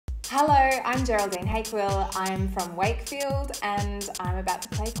Hello, I'm Geraldine Hakewill. I'm from Wakefield and I'm about to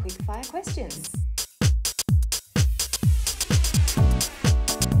play Quickfire Questions.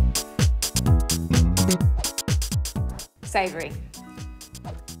 Savoury.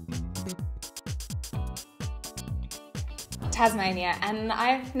 Tasmania, and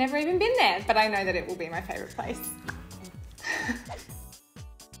I've never even been there, but I know that it will be my favourite place.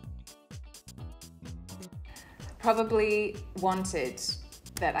 Probably Wanted,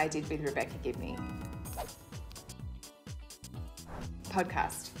 that I did with Rebecca Gibney.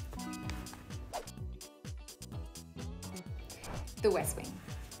 Podcast. The West Wing.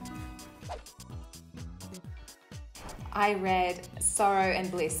 I read Sorrow and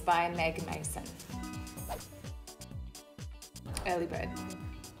Bliss by Meg Mason. Early Bird.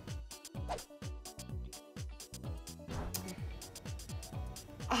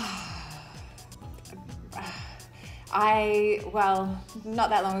 Not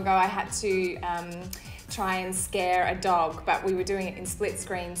that long ago I had to try and scare a dog, but we were doing it in split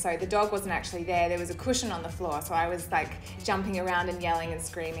screen, so the dog wasn't actually there. There was a cushion on the floor, so I was like jumping around and yelling and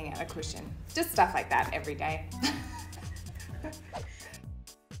screaming at a cushion. Just stuff like that every day.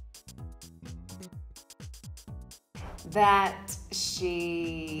 That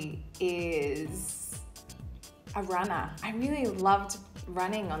she is a runner. I really loved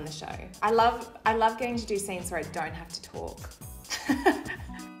running on the show. I love getting to do scenes where I don't have to talk.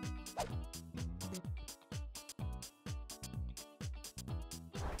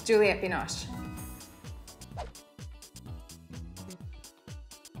 Juliette Binoche.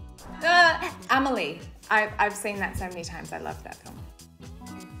 Amelie. I've seen that so many times. I love that film.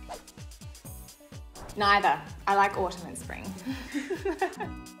 Neither. I like autumn and spring.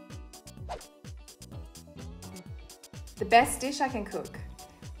 The best dish I can cook?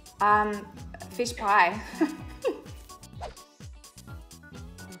 Fish pie.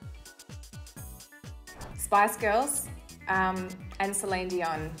 Spice Girls and Celine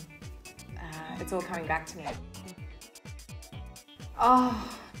Dion. It's all coming back to me.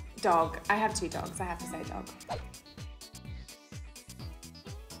 Oh, dog. I have two dogs. I have to say dog.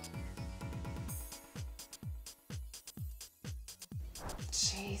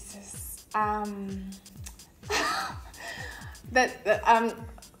 Jesus.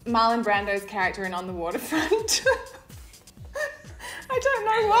 Marlon Brando's character in On the Waterfront. I don't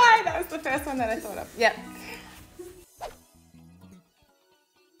know why. That was the first one that I thought of. Yep.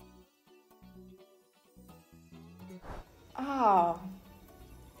 Oh.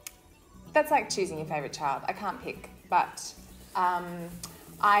 That's like choosing your favourite child. I can't pick, but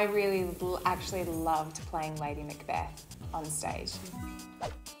I really actually loved playing Lady Macbeth on stage.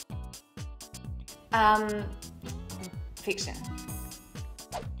 Fiction.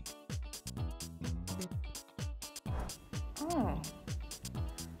 Oh,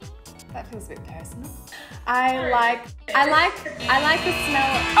 that feels a bit personal. I like the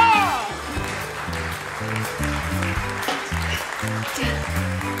smell. Oh!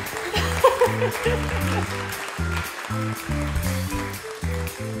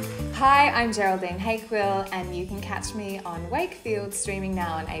 Hi, I'm Geraldine Hakewill, and you can catch me on Wakefield, streaming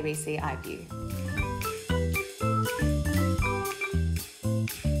now on ABC iView.